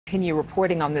Continue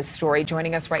reporting on this story.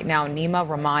 Joining us right now, Nima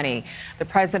Rahmani, the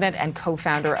president and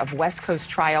co-founder of West Coast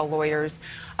Trial Lawyers.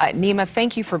 Nima,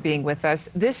 thank you for being with us.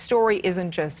 This story isn't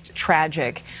just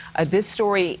tragic. This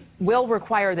story will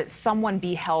require that someone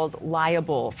be held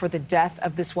liable for the death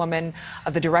of this woman,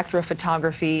 the director of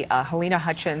photography, Halyna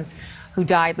Hutchins, who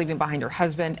died leaving behind her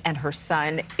husband and her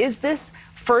son. Is this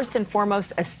first and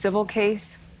foremost a civil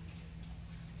case?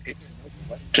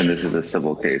 This is a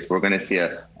civil case. We're going to see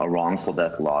a wrongful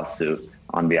death lawsuit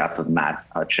on behalf of Matt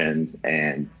Hutchins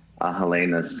and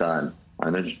Halyna's son.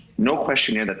 There's no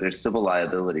question here that there's civil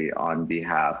liability on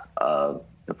behalf of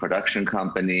the production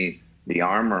company, the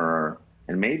armorer,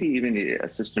 and maybe even the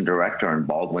assistant director and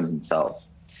Baldwin himself.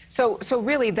 So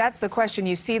really, that's the question.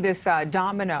 You see this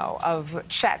domino of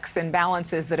checks and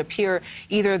balances that appear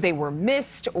either they were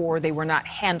missed or they were not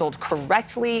handled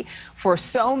correctly. For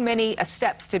so many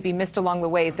steps to be missed along the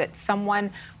way that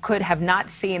someone could have not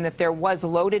seen that there was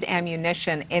loaded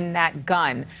ammunition in that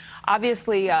gun.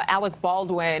 Obviously, Alec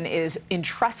Baldwin is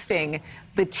entrusting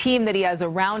the team that he has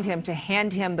around him to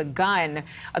hand him the gun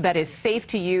that is safe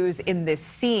to use in this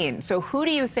scene. So who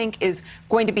do you think is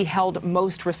going to be held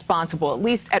most responsible, at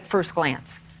least at first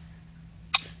glance?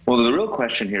 Well, the real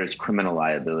question here is criminal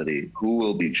liability. Who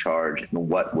will be charged and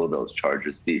what will those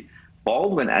charges be?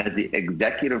 Baldwin, as the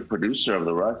executive producer of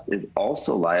the Rust, is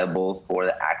also liable for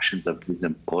the actions of his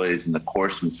employees in the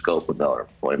course and scope of their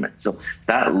employment. So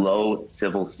that low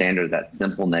civil standard, that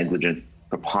simple negligence,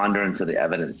 preponderance of the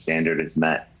evidence standard is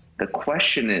met. The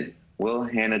question is, will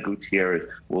Hannah Gutierrez,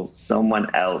 will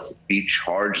someone else be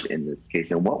charged in this case?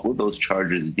 And what will those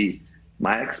charges be?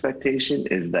 My expectation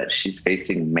is that she's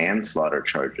facing manslaughter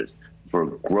charges for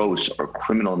gross or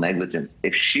criminal negligence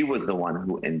if she was the one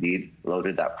who indeed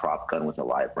loaded that prop gun with a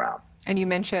live round. And you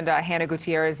mentioned Hannah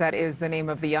Gutierrez. That is the name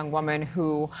of the young woman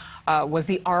who was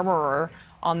the armorer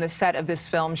on the set of this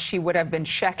film. She would have been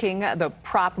checking the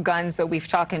prop guns, though we've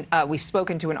spoken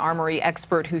to an armory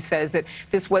expert who says that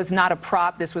this was not a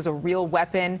prop. This was a real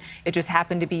weapon. It just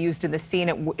happened to be used in the scene.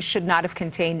 It should not have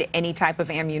contained any type of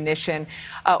ammunition.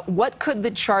 What could the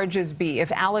charges be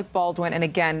if Alec Baldwin, and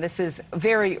again, this is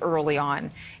very early on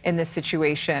in this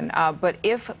situation, but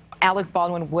if Alec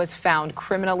Baldwin was found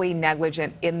criminally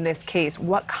negligent in this case,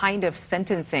 what kind of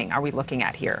sentencing are we looking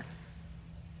at here?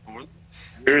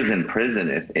 Years in prison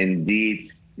if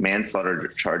indeed manslaughter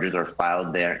charges are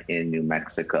filed there in New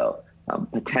Mexico.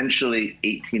 Potentially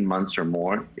 18 months or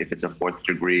more if it's a fourth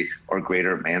degree or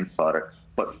greater manslaughter.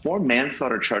 But for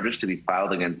manslaughter charges to be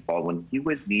filed against Baldwin, he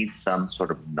would need some sort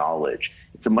of knowledge.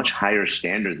 It's a much higher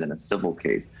standard than a civil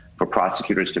case for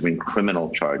prosecutors to bring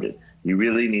criminal charges. You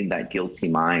really need that guilty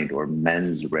mind or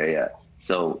mens rea.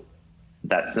 So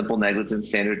that simple negligence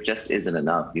standard just isn't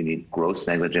enough. You need gross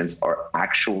negligence or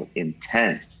actual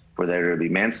intent for there to be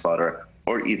manslaughter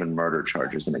or even murder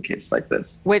charges in a case like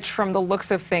this. Which, from the looks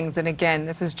of things, and again,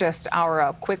 this is just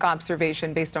our quick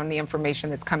observation based on the information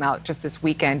that's come out just this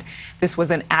weekend, this was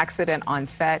an accident on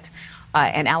set,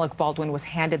 and Alec Baldwin was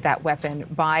handed that weapon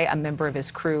by a member of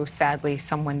his crew. Sadly,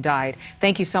 someone died.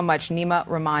 Thank you so much, Nima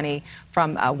Rahmani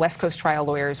from West Coast Trial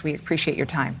Lawyers. We appreciate your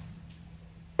time.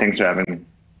 Thanks for having me.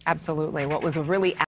 Absolutely. What was a really